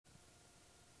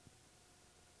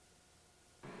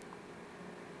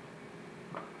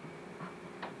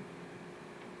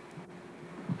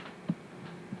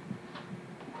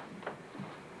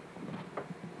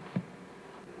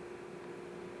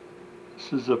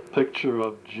This is a picture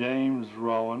of James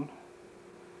Rowan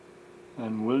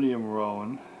and William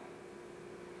Rowan,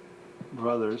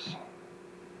 brothers.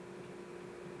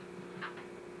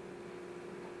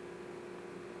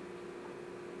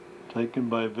 Taken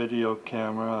by video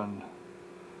camera on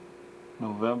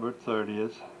November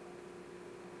 30th,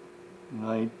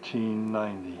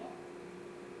 1990.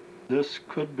 This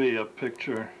could be a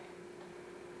picture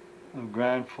of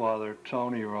grandfather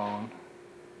Tony Rowan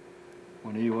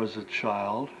when he was a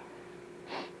child.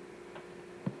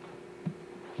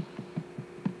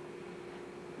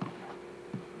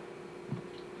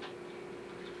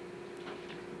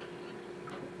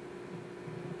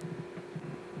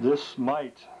 This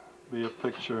might be a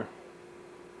picture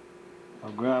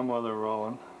of grandmother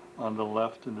Rowan on the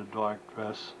left in the dark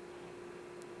dress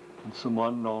and some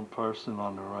unknown person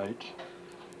on the right.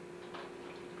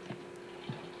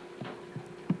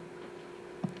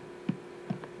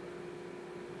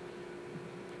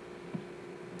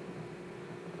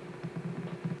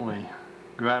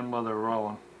 Grandmother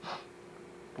Rowan,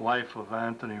 wife of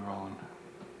Anthony Rowan.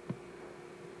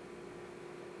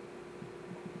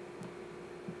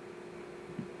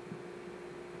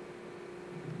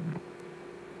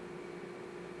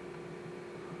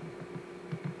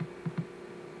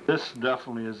 This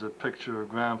definitely is a picture of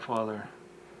grandfather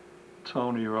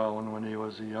Tony Rowan when he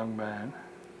was a young man.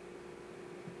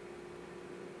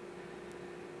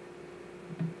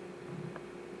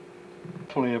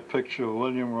 Definitely a picture of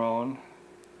William Rowan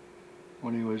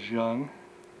when he was young,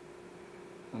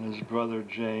 and his brother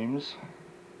James.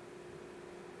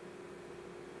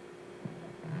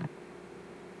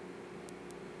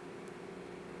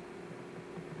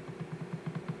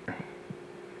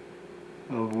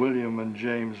 Of William and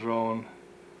James Rowan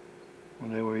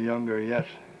when they were younger yet.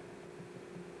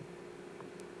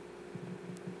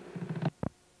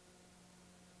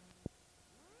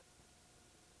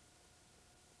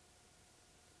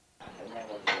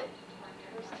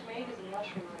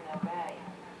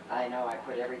 I know, I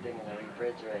put everything in the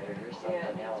refrigerator. Here's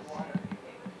something else.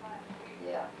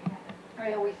 Yeah.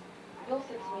 I always, Bill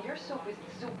says to me, your soup is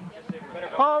the soup.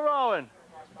 Oh, Rowan!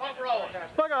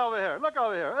 Look over here, look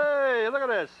over here. Hey, look at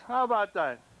this. How about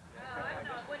that?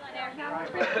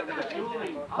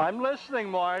 I'm listening,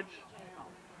 Marge.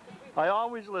 I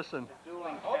always listen.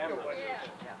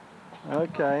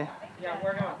 Okay.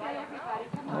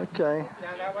 Okay.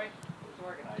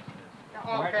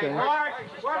 Okay, Marge,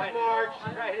 where's Marge?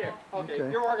 Right here. Okay,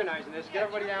 you're organizing this. Get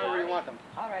everybody down where you want them.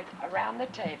 All right, around the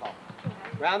table.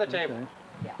 Around the table. Okay.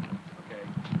 Yeah.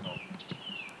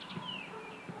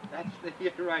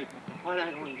 Okay. You're right. Why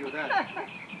not want to do that?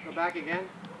 Go back again.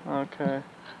 Okay.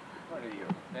 What are you?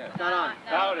 Yeah. It's not on.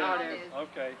 Now it is.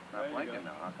 Okay. Not blinking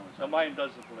now. How come it's So mine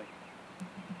doesn't blink.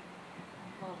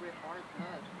 Well, Rip, ours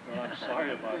does. Well, I'm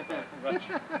sorry about that.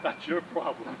 That's your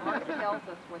problem. Ours tells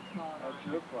us what's going on. That's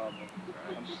your problem.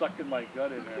 I'm sucking my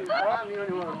gut in there. Well, I'm the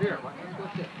only one beer.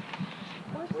 What's this?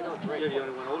 We don't drink. You're the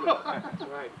only one older. That's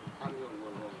right. I'm the only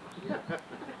one older.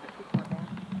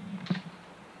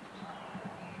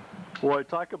 Boy,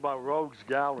 talk about Rogues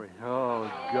Gallery. Oh,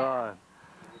 God.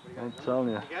 I'm telling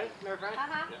you. You get it, my friend?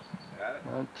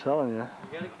 I'm telling you. You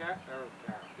get it, Car?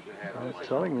 I'm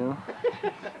telling you.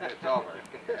 It's over.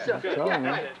 I'm telling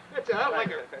you. It's I like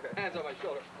her. Hands on my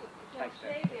shoulder. Thanks,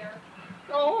 stay there.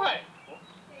 Oh, what?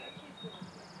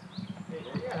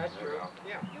 Yeah, that's true.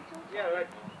 Yeah. Yeah, right.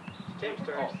 Tim's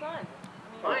turn. Son.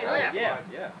 Fine, yeah.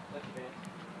 That's Vance.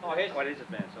 Oh, here's... What is it,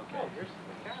 Vance? Okay. Oh, here's the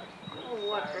carrot. Oh,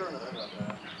 what turn?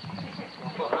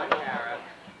 Hi, Carrot.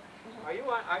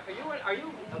 Are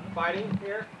you fighting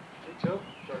here? Me too.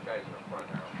 Short guys in the front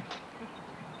arrow.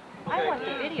 I want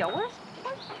the video. What's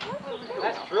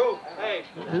That's true. Hey,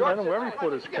 I don't know where he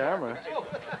put his camera.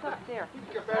 up there?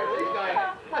 You're better than these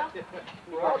guys.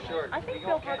 We're all short. I think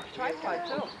Bill brought the tripod,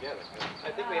 too.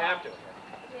 I think we have to.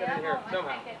 Get in here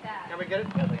somehow. Can we get it?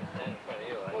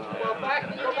 Well, go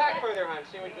back further, hon.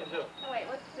 See what we can do. Wait,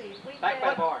 let's see. Back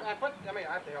by bar. I have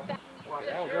to help.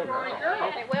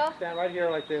 Okay, Will. Stand right here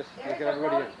like this. We'll get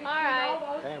everybody in. All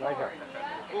right. Stand right here.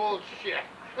 Bullshit.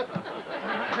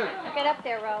 Get up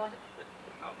there, Rowan.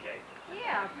 Okay.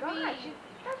 Yeah, God,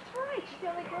 that's right. She's the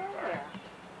only girl there.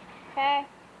 Okay.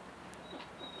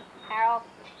 Harold.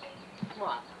 Come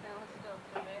on.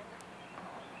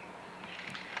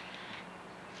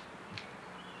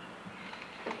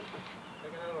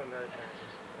 Take another one there.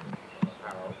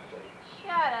 Harold.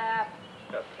 Shut up.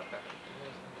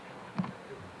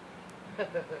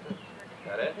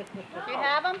 That it? Do you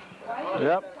have them?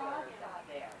 Yep.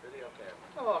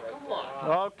 Oh, come on.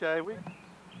 Okay,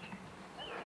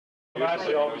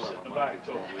 Marcy always sit in the back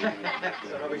too.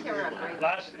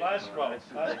 Last row.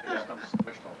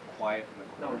 Quiet in the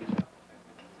corner.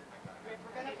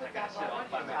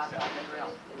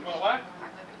 You want what?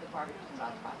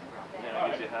 Yeah, I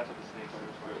usually half of the snake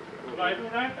owners were. Can I do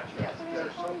that?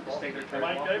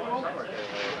 Mike Gable?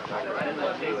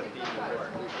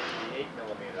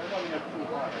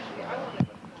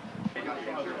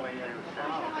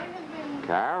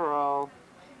 Carol.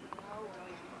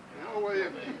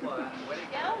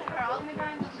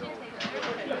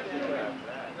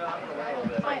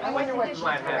 I wonder what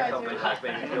Might have something like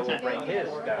maybe Bill will bring his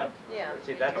down. Yeah.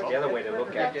 See, that's the other way to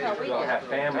look at it. We'll have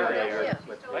family there.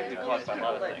 Like to cost a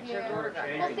lot of things. Well,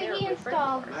 see, he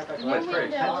installed new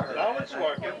windows. Now it's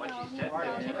working.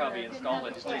 You probably installed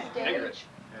it just to figure it.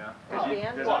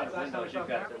 Yeah. There's a lot of windows you've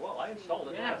got to say, well, I installed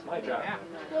it, that's my job.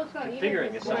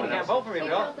 Configuring is someone Yeah, else. both of you,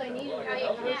 Bill. I needed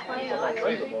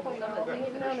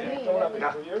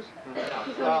For years?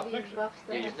 Yeah, you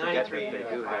forget that they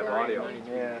do have audio.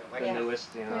 Yeah. The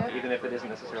newest, you know, even if it isn't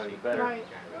necessarily better.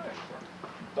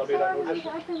 That's right.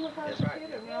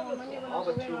 All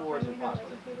the 2 words are possible.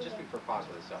 Just be for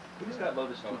positive stuff. We just got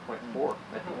Lotus 2.4.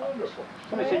 Wonderful.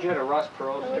 Somebody said you had a Ross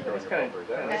Perot sticker on your paper.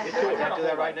 I can't do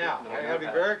that right now. I gotta be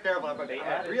very careful. I'm a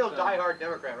real diehard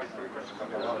Democrat right through Christmas. The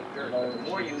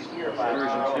more you hear about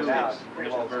version 2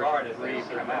 is version 3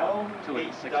 come out. 2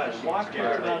 and 6 is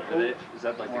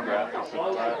that like the graphics?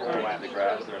 The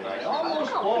graphs, they're nice.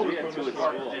 Almost all We had 2 at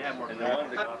school, and then one of the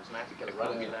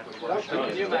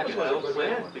Can you imagine Bill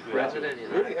Clinton? President,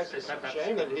 Really, that's a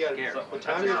shame that he had the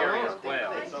time he was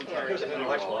Well,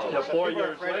 Yeah, 4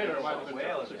 years later, it might have been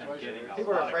a different situation.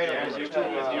 People are afraid of him. He's too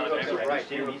right.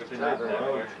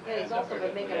 And he's also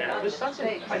been making a lot of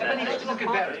mistakes. I bet he's looking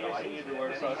better. I need to wear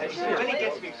Then he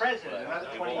gets to be president. Another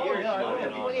 20 years. Yeah,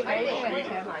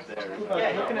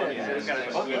 Yeah, he can.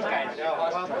 These guys know.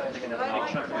 How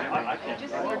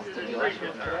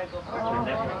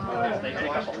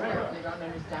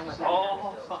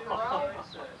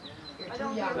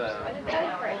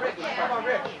about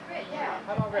Rich?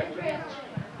 How about Rich?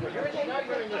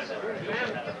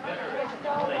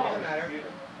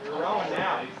 You're Rowan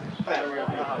now. I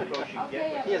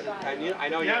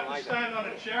know You you have don't to like that. stand on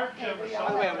a chair, Jim, or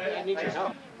By the way, something. I need your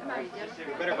help. You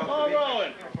better vote Oh, for me.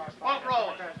 Rowan. Oh,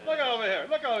 Rowan. Look over here.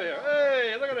 Look over here.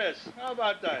 Hey, look at this. How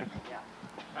about that?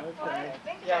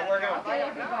 Yeah, we're going. Okay,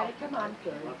 everybody, come on.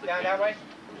 Down that way?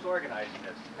 who's organizing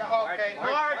this? Okay,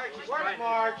 Marge. Where's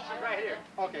Marge? She's right here.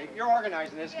 Okay, you're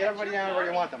organizing this. Get everybody down where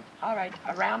you want them. All right,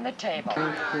 around the table.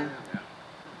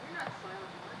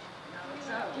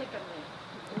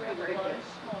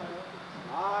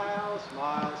 Smile,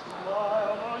 smile,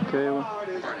 smile. Okay.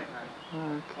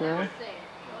 Okay.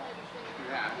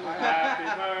 Happy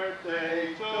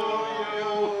birthday to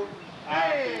you.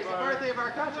 Hey, it's the birthday of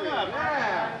our country.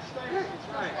 Yeah. That's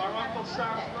right. Our Uncle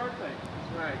Sam's birthday.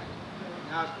 That's right.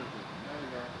 Now it's there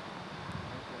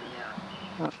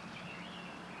we go.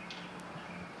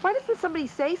 Why doesn't somebody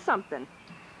say something?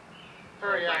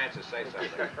 Hurry up. Francis, say something.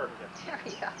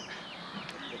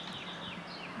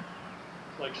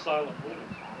 Like silent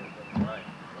movie. Right.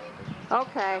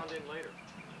 Okay. Sound in later.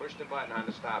 Push the button on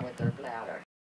the stop. With her bladder.